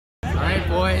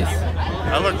boys?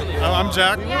 I'm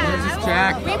Jack. This is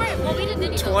Jack.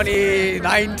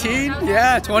 2019?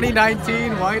 Yeah,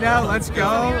 2019 Whiteout. Let's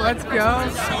go. Let's go.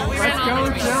 Let's go,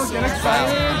 Joe. Get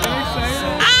excited. Get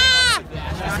excited.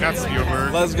 Scott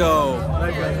Spielberg. Let's go.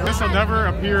 This will never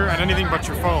appear on anything but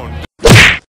your phone.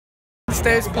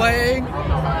 Stays playing. You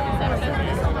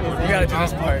gotta do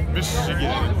this part.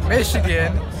 Michigan.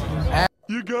 Michigan.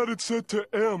 You got it set to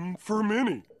M for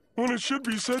mini, when it should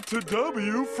be set to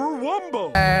W for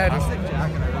Wumbo. And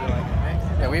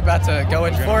yeah, we about to go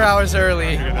in 4 hours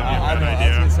early. I was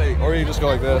gonna say, or you just go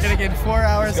like this. We're gonna get in 4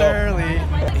 hours eruly.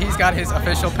 He's got his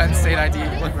official Penn State ID.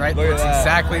 Look right there. It's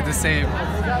exactly the same.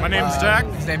 My name's Jack.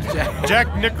 His name's Jack.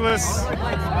 Jack Nicholas.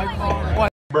 What?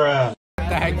 Bruh. The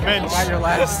heck? Bench. Got your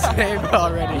last name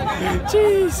already.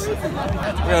 Jeez.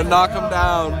 We're gonna knock him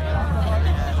down.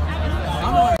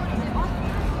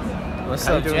 What's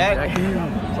up, Jack?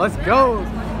 Let's go.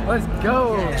 Let's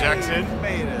go. Jackson. I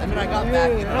mean, I got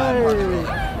back.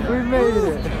 We made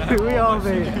it. We all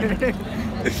made it.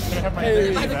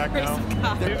 Hey. Back now.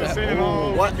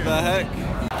 What the heck?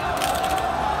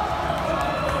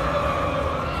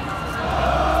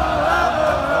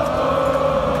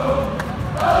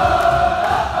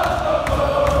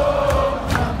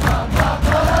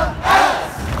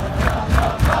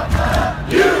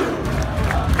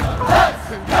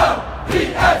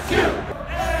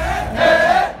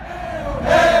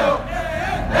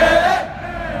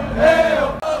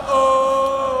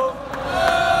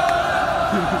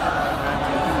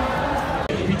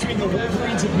 Between the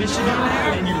Wolverines of Michigan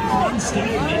and your Penn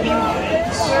State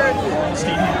Whiteouts.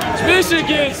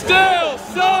 Michigan still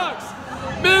sucks!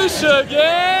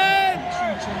 Michigan!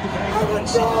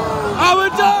 I'm a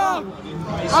dog!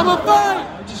 I'm a fight!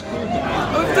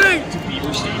 I'm a thing!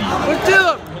 I'm a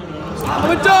killer!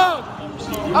 I'm a dog!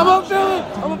 I'm a villain!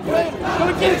 I'm a player! I'm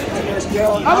a kid!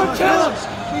 I'm a killer!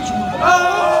 Oh!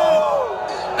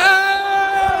 Hey!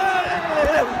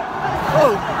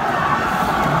 Oh!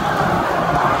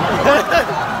 Shit!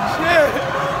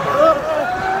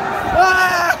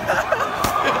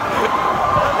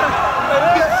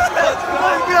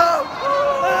 Let's go!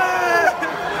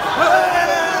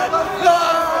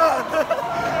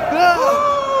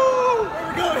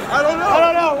 I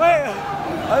don't know, wait!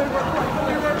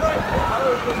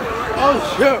 Oh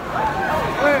shit!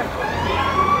 Wait!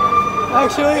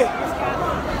 Actually,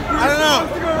 I don't know!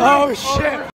 Oh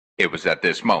shit! It was at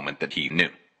this moment that he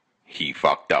knew. He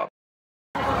fucked up.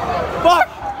 Fuck!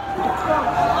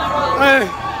 Hey.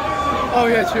 Oh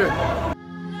yeah, true.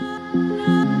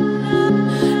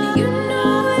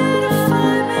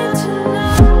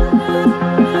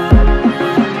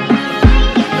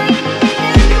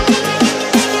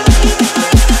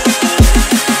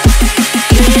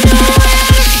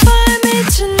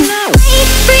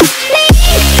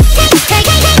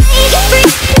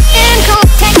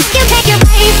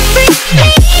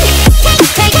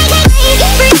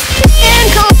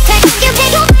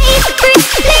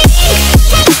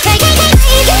 Take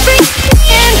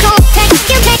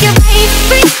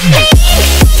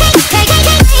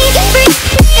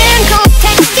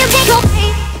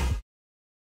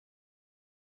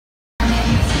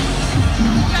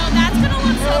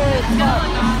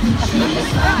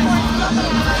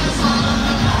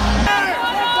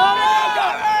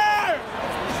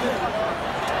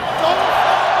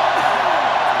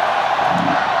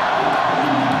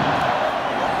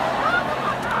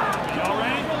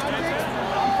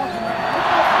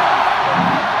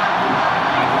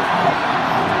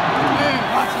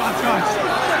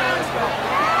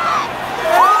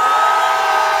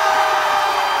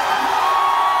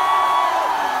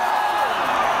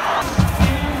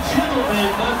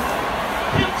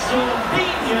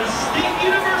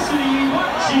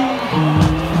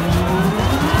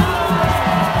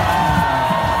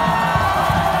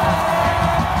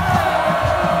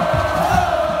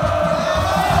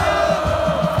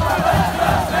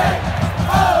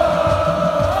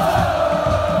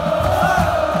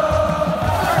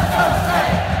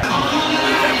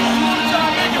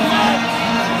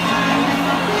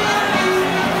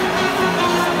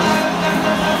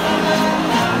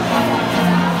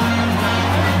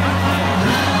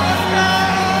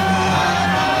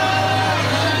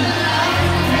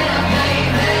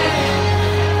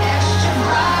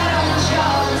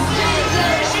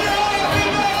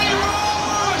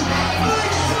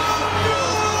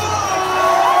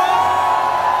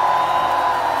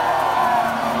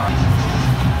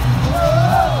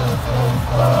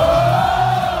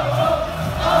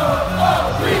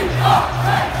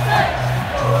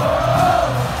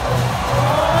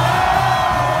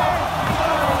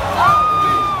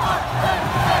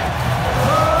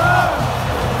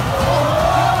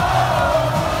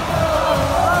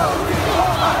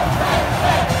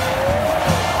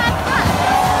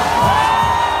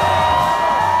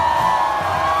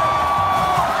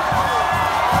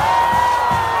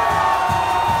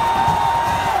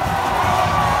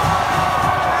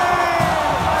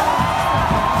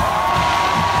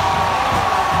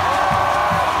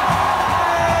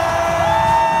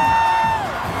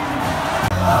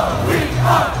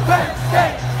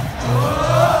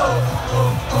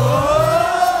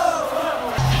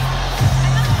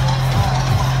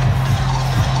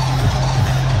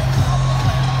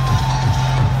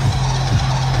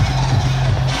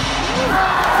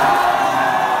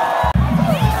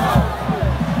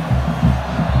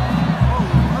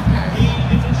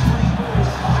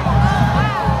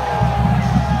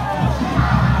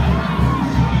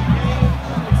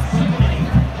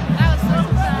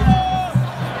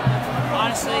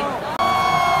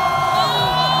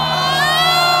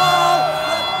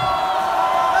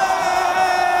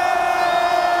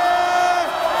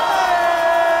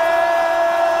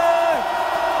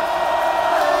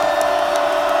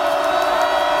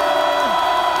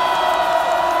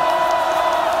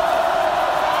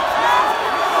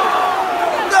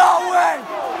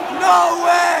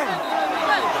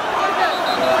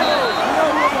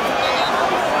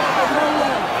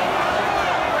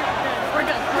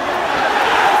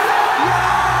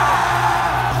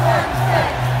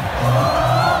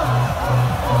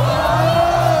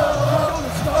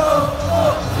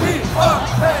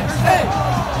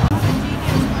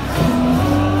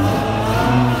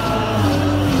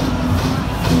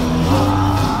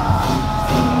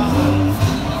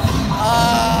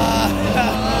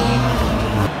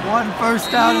first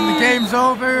down and the game's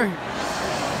over.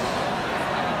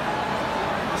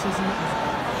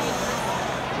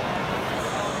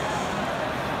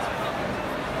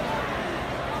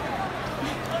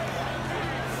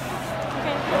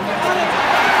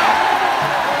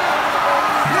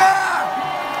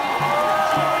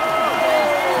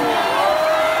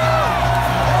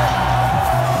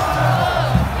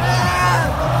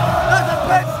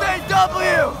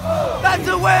 That's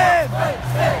a win!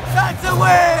 That's a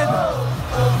win!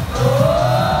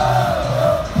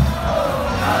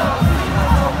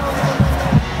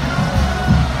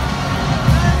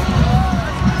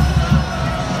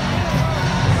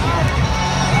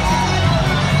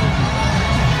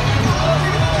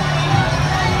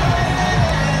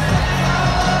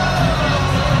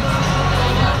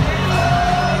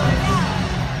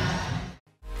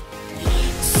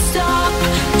 Stop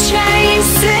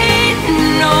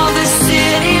chasing all the